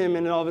sees him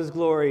in all of his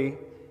glory,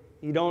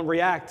 you don't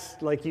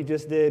react like you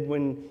just did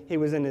when he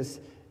was in his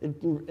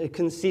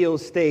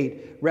concealed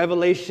state.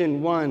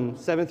 Revelation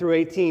 1:7 through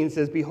 18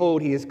 says,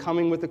 "Behold, he is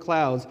coming with the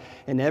clouds,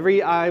 and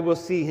every eye will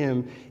see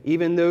him,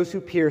 even those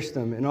who pierced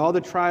him, and all the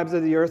tribes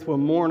of the earth will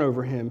mourn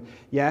over him.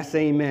 Yes,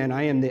 amen.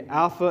 I am the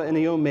Alpha and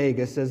the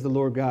Omega, says the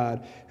Lord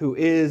God, who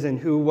is and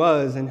who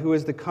was and who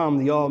is to come,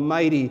 the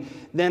Almighty."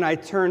 Then I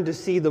turned to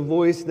see the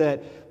voice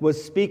that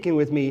was speaking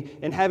with me,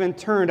 and having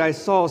turned, I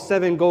saw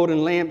 7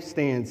 golden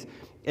lampstands.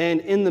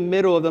 And in the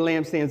middle of the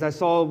lampstands, I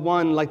saw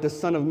one like the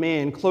Son of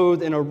Man,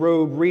 clothed in a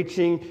robe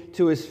reaching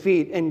to his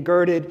feet and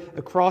girded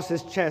across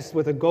his chest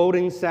with a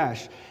golden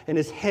sash. And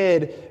his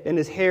head and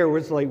his hair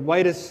was like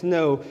white as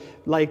snow,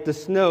 like the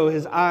snow.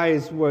 His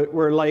eyes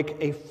were like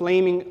a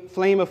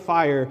flame of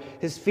fire.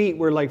 His feet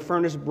were like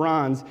furnace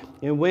bronze.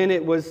 And when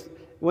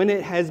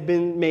it has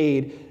been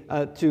made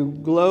to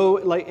glow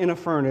like in a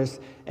furnace,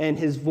 and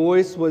his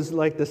voice was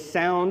like the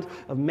sound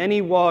of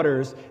many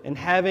waters, and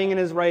having in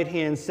his right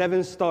hand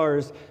 7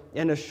 stars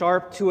and a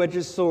sharp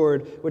 2-edged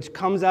sword, which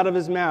comes out of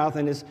his mouth,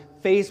 and his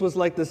face was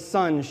like the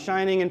sun,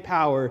 shining in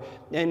power.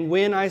 And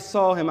when I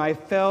saw him, I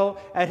fell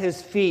at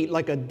his feet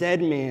like a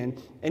dead man,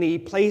 and he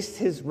placed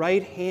his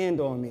right hand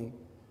on me,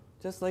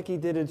 just like he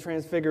did in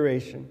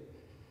Transfiguration.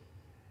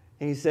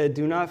 And he said,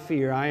 "Do not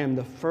fear, I am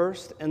the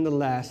first and the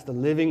last, the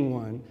living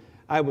one.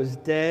 I was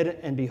dead,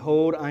 and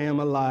behold, I am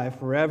alive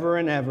forever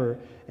and ever,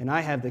 and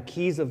I have the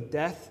keys of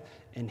death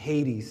and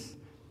Hades."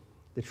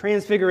 The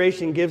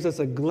Transfiguration gives us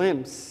a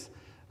glimpse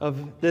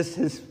of this,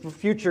 his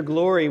future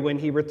glory, when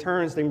he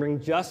returns to bring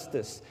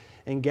justice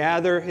and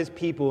gather his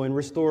people and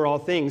restore all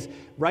things.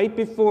 Right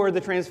before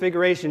the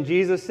Transfiguration,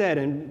 Jesus said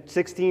in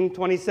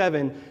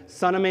 16:27,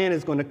 "Son of Man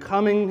is going to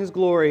come in his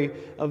glory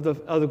of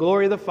the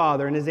glory of the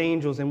Father and his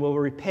angels, and will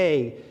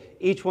repay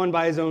each one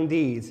by his own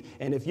deeds.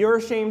 And if you're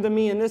ashamed of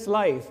me in this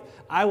life,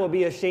 I will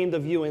be ashamed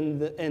of you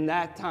in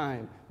that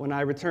time when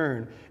I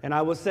return. And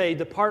I will say,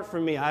 'Depart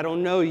from me, I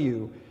don't know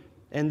you.'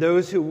 And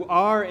those who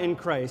are in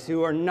Christ,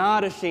 who are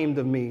not ashamed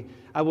of me,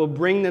 I will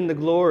bring them to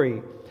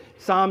glory."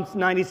 Psalm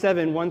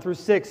 97,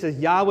 1-6 says,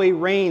 "Yahweh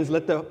reigns,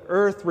 let the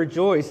earth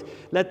rejoice.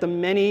 Let the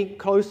many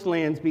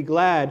coastlands be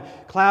glad.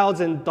 Clouds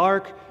and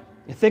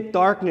thick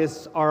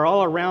darkness are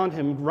all around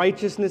him.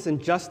 Righteousness and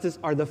justice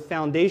are the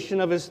foundation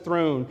of his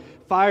throne.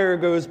 Fire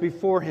goes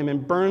before him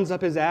and burns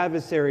up his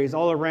adversaries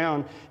all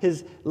around.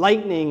 His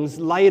lightnings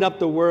light up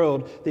the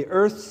world. The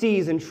earth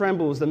sees and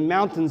trembles. The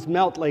mountains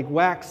melt like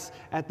wax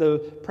at the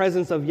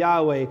presence of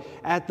Yahweh,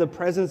 at the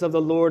presence of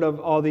the Lord of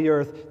all the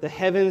earth. The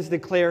heavens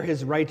declare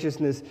his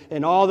righteousness,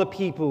 and all the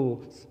people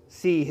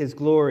see his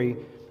glory."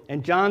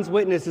 And John's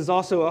witness is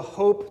also a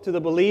hope to the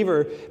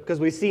believer,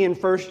 because we see in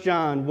 1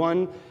 John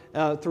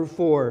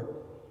 1-4,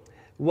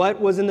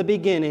 "What was in the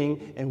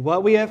beginning, and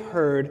what we have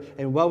heard,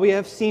 and what we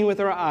have seen with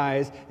our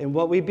eyes, and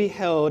what we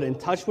beheld and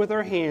touched with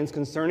our hands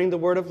concerning the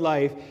word of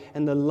life.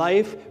 And the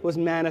life was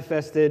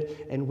manifested,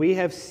 and we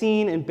have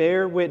seen and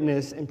bear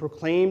witness and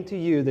proclaim to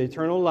you the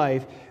eternal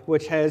life,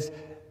 which was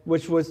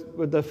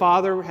with the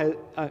Father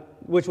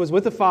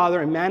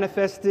and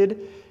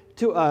manifested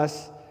to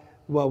us.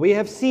 What we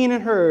have seen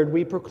and heard,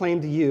 we proclaim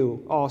to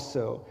you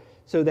also,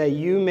 so that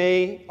you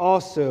may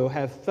also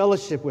have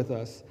fellowship with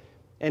us.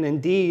 And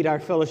indeed, our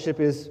fellowship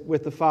is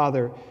with the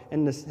Father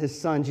and his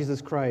Son,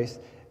 Jesus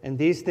Christ. And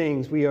these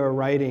things we are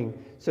writing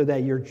so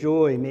that your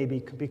joy may be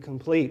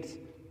complete."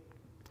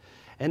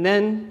 And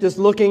then just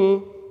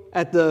looking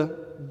at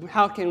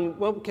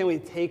what can we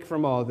take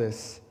from all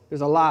this? There's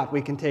a lot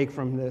we can take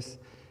from this.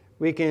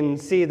 We can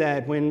see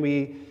that when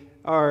we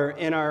are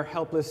in our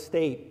helpless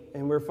state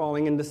and we're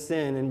falling into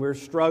sin and we're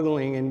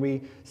struggling and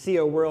we see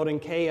a world in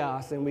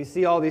chaos and we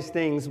see all these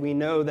things, we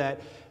know that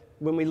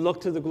when we look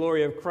to the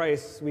glory of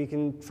Christ, we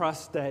can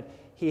trust that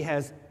he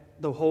has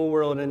the whole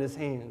world in his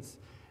hands.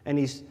 And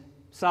he's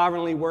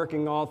sovereignly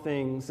working all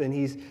things, and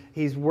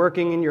he's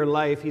working in your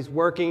life. He's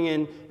working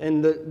in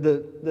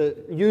the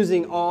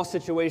using all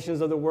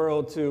situations of the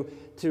world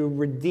to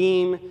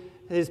redeem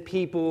his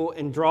people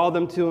and draw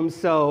them to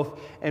himself.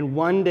 And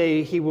one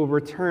day he will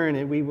return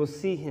and we will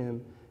see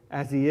him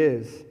as he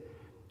is.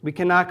 We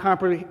cannot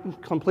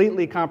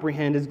completely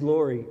comprehend his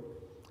glory,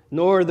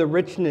 nor the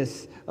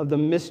richness of the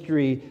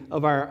mystery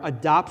of our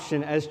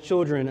adoption as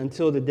children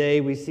until the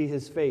day we see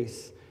his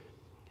face.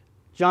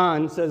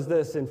 John says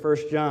this in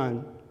 1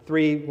 John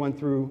 3,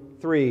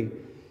 1-3.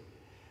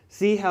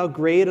 "See how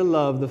great a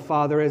love the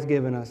Father has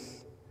given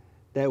us,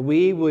 that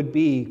we would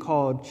be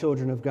called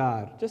children of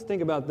God." Just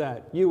think about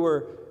that. You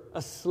were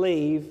a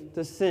slave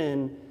to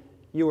sin.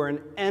 You were an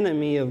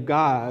enemy of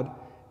God,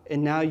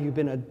 and now you've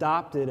been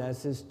adopted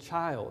as his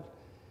child.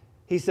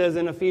 He says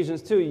in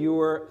Ephesians 2, you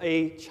were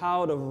a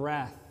child of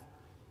wrath.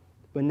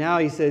 But now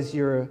he says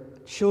you're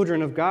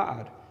children of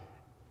God,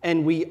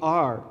 and we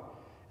are.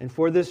 And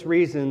for this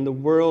reason, the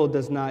world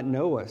does not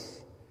know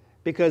us,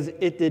 because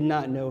it did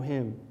not know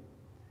him.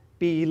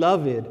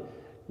 Beloved,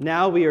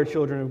 now we are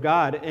children of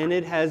God, and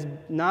it has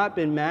not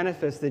been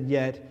manifested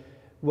yet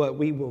what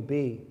we will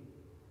be.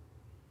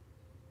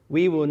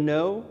 We will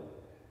know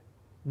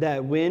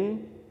that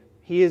when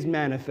he is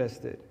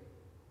manifested,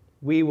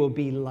 we will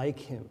be like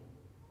him,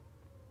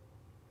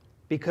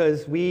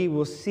 because we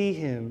will see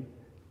him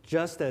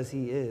just as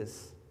he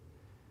is.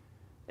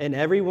 And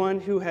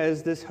everyone who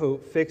has this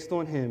hope fixed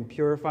on him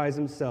purifies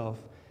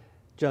himself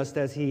just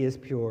as he is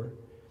pure.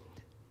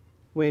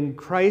 When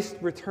Christ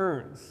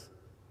returns,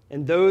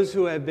 and those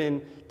who have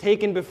been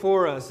taken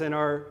before us and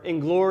are in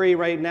glory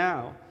right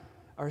now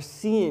are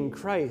seeing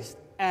Christ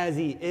as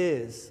he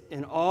is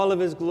in all of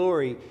his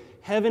glory,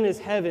 heaven is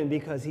heaven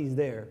because he's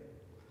there.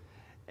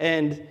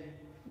 And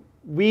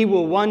we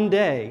will one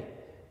day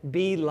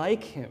be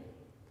like him.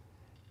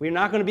 We're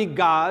not going to be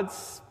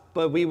gods,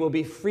 but we will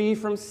be free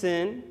from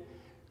sin,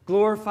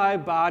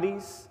 glorified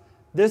bodies.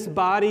 This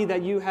body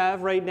that you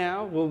have right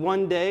now will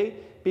one day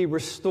be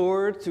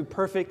restored to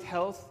perfect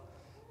health,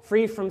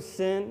 free from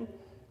sin,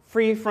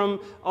 free from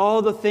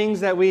all the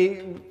things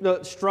the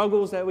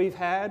struggles that we've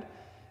had,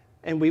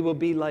 and we will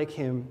be like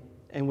him,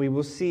 and we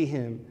will see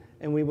him,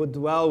 and we will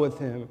dwell with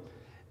him.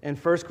 In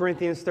 1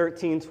 Corinthians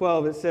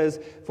 13:12, it says,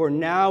 "For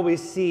now we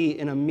see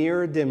in a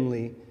mirror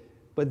dimly,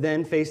 but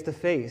then face to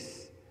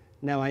face.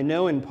 Now I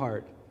know in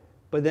part,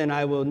 but then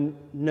I will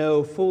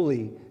know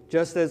fully,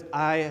 just as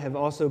I have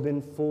also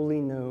been fully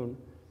known.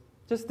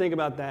 Just think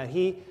about that.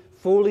 He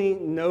fully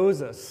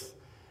knows us.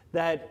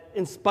 That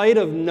in spite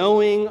of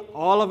knowing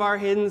all of our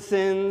hidden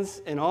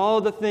sins and all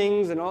the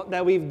things and all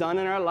that we've done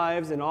in our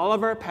lives and all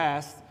of our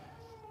past,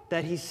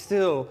 that he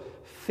still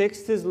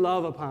fixed his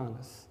love upon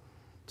us,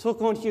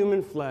 took on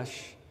human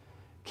flesh,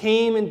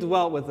 came and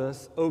dwelt with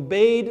us,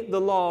 obeyed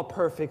the law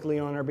perfectly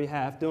on our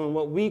behalf, doing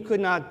what we could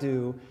not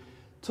do,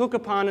 took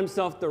upon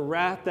himself the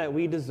wrath that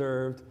we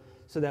deserved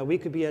so that we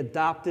could be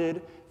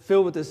adopted,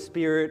 filled with the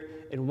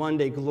Spirit, and one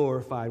day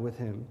glorified with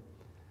him.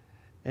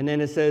 And then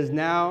it says,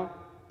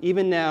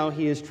 even now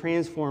he is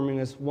transforming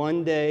us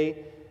one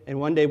day, and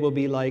one day we'll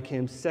be like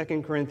him.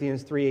 2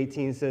 Corinthians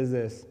 3:18 says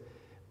this,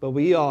 but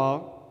we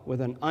all, with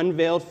an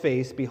unveiled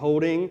face,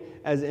 beholding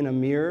as in a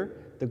mirror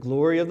the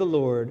glory of the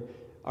Lord,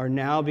 are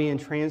now being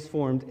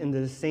transformed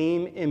into the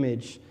same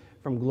image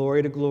from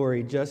glory to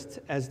glory, just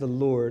as from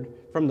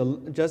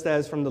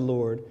the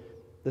Lord,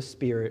 the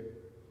Spirit.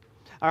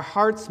 Our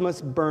hearts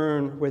must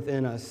burn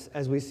within us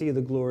as we see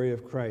the glory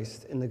of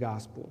Christ in the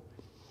gospel.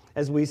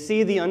 As we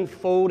see the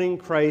unfolding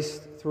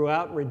Christ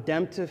throughout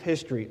redemptive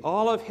history.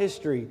 All of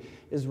history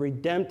is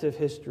redemptive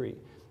history.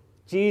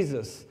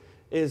 Jesus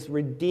is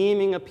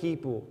redeeming a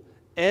people.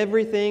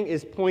 Everything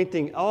is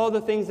pointing, all the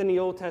things in the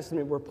Old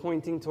Testament were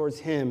pointing towards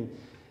him.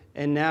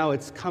 And now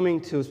it's coming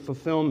to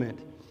fulfillment.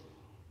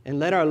 And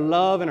let our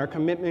love and our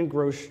commitment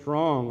grow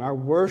strong, our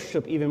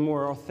worship even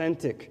more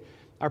authentic,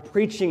 our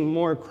preaching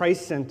more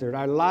Christ-centered,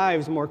 our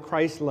lives more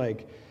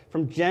Christ-like.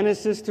 From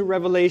Genesis to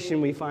Revelation,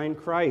 we find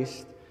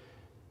Christ.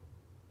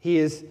 He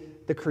is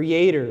the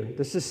creator,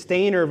 the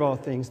sustainer of all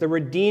things, the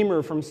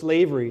redeemer from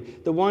slavery,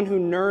 the one who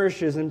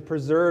nourishes and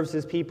preserves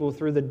his people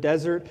through the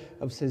desert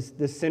of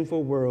this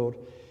sinful world.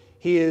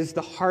 He is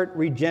the heart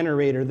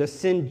regenerator, the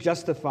sin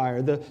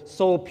justifier, the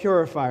soul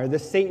purifier, the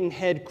Satan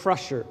head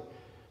crusher.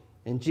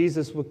 And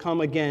Jesus would come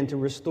again to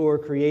restore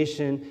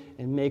creation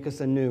and make us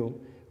anew,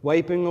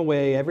 wiping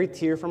away every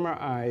tear from our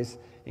eyes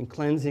and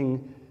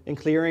cleansing and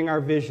clearing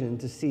our vision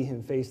to see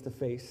him face to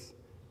face.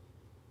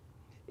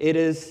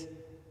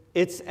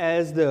 It's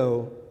as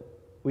though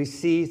we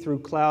see through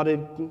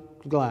clouded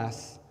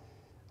glass.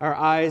 Our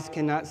eyes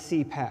cannot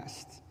see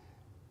past.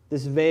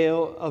 This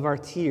veil of our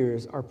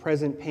tears, our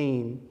present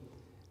pain,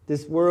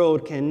 this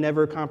world can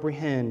never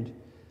comprehend.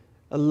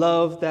 A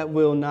love that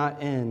will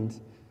not end,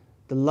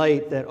 the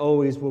light that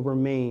always will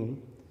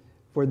remain.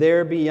 For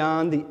there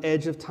beyond the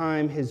edge of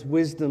time, his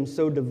wisdom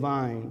so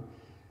divine,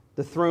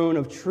 the throne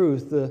of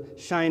truth, the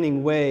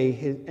shining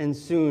way, and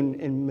soon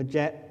in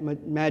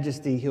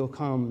majesty he'll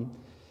come.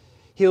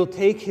 He'll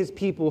take his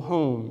people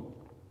home,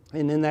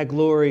 and in that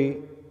glory,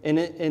 and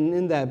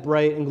in that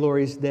bright and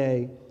glorious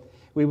day,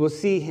 we will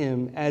see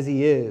him as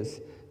he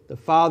is. The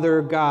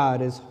Father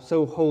God is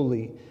so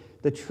holy,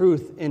 the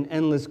truth in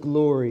endless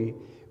glory.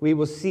 We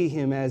will see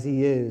him as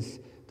he is,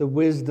 the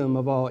wisdom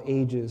of all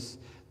ages,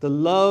 the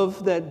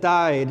love that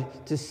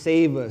died to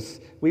save us.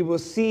 We will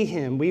see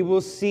him. We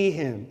will see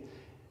him.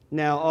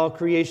 Now all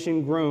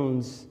creation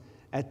groans.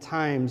 At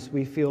times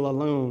we feel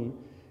alone.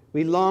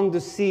 We long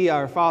to see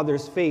our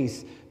Father's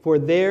face, for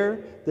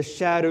there the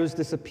shadows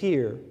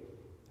disappear.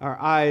 Our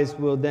eyes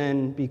will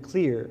then be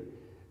clear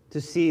to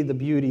see the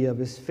beauty of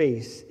his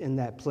face in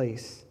that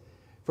place.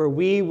 For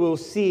we will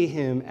see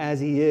him as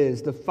he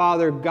is, the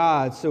Father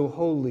God so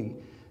holy,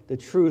 the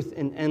truth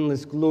in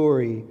endless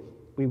glory.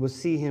 We will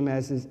see him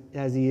as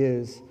he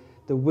is,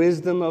 the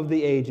wisdom of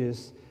the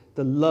ages,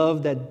 the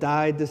love that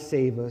died to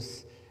save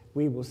us.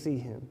 We will see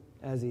him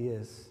as he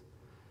is.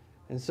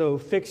 And so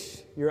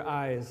fix your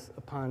eyes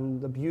upon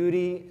the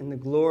beauty and the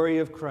glory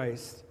of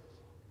Christ,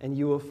 and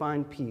you will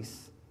find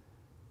peace.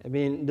 I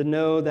mean, to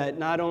know that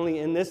not only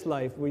in this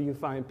life will you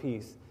find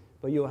peace,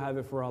 but you'll have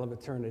it for all of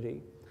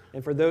eternity.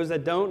 And for those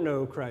that don't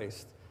know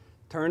Christ,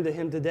 turn to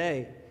him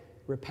today.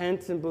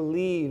 Repent and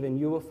believe, and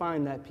you will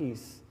find that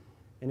peace.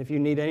 And if you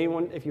need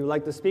anyone, if you would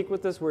like to speak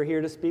with us, we're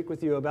here to speak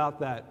with you about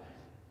that.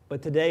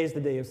 But today is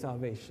the day of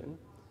salvation.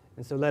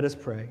 And so let us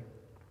pray.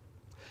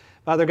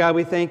 Father God,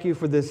 we thank you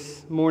for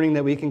this morning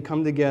that we can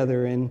come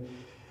together and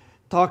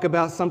talk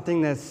about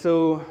something that's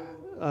so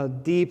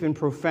deep and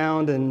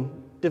profound and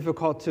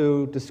difficult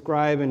to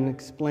describe and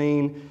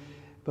explain.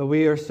 But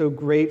we are so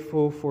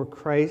grateful for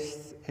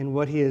Christ and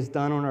what he has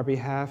done on our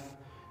behalf.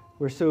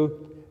 We're so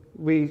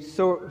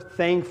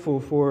thankful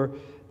for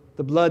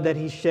the blood that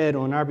he shed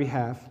on our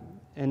behalf,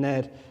 and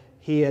that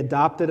he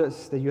adopted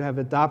us, that you have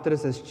adopted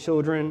us as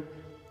children,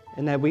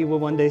 and that we will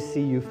one day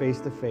see you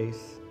face to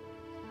face.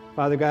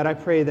 Father God, I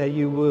pray that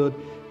you would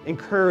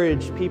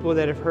encourage people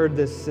that have heard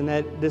this, and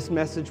that this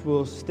message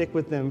will stick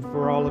with them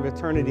for all of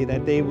eternity,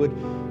 that they would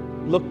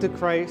look to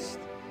Christ,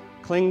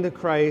 cling to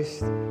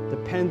Christ,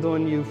 depend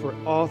on you for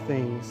all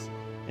things,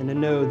 and to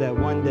know that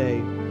one day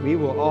we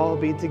will all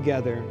be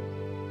together,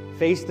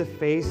 face to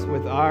face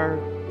with our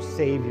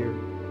Savior,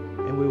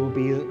 and we will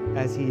be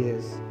as he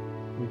is.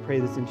 We pray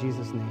this in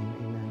Jesus' name.